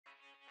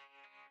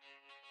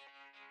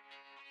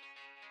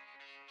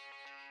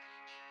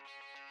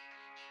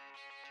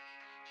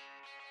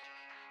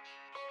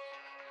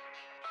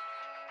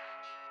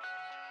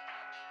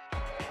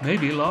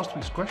Maybe last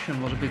week's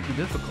question was a bit too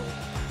difficult,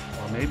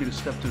 or maybe the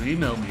step to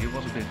email me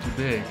was a bit too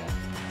big,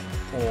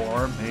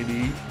 or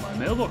maybe my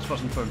mailbox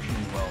wasn't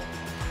functioning well.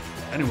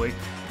 Anyway,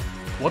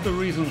 what the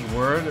reasons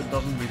were, that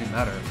doesn't really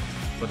matter,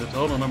 but the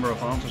total number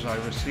of answers I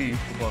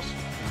received was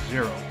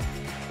 0.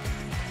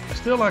 I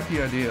still like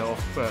the idea of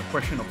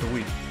question of the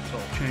week, so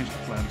I'll change the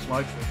plan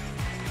slightly.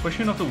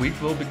 Question of the week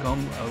will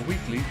become a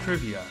weekly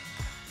trivia,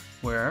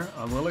 where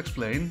I will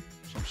explain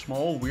some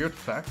small weird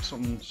facts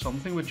on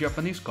something with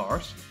Japanese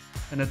cars,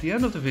 and at the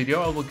end of the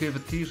video I will give a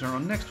teaser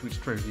on next week's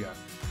trivia,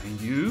 and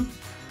you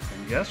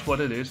can guess what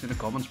it is in the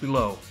comments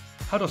below.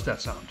 How does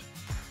that sound?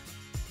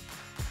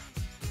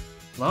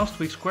 Last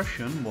week's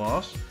question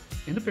was,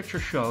 in the picture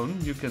shown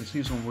you can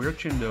see some weird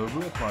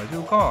chindogu applied to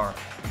a car.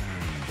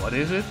 What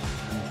is it,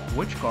 and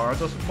which car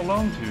does it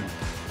belong to?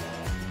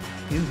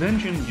 The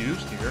invention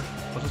used here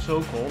was a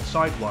so-called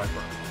side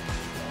wiper.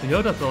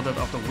 Toyota thought that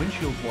after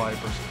windshield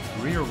wipers,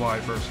 rear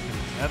wipers and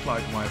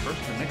headlight wipers,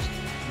 the next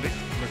big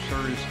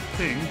luxurious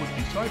thing would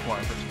be side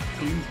wipers to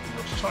clean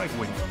your side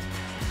window.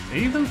 They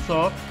even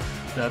thought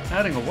that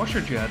adding a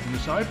washer jet in the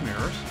side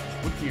mirrors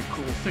would be a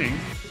cool thing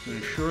to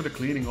ensure the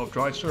cleaning of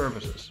dry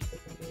surfaces.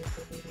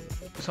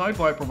 The side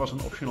wiper was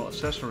an optional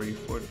accessory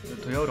for the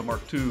Toyota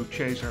Mark II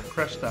chaser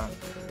Cresta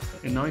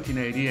in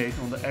 1988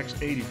 on the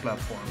X80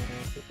 platform.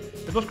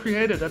 It was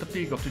created at the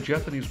peak of the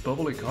Japanese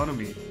bubble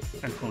economy,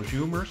 and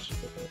consumers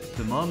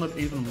demanded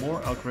even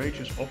more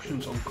outrageous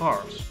options on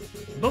cars.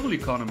 The bubble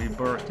economy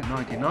burst in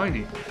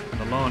 1990,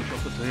 and the launch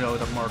of the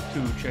Toyota Mark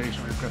II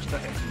chaser and Cresta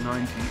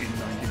X90 in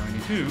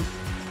 1992.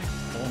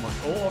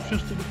 Almost all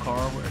options to the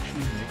car were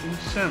actually making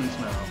sense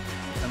now,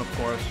 and of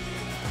course,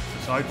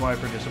 the side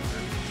wiper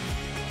disappeared.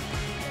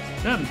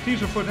 Then,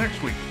 teaser for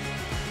next week.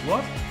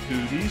 What do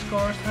these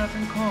cars have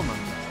in common?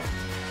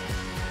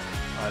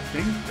 I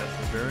think that's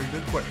a very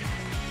good question.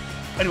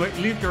 Anyway,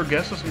 leave your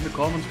guesses in the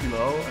comments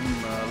below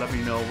and let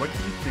me know what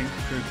you think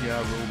the trivia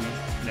will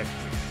be next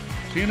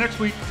week. See you next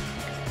week!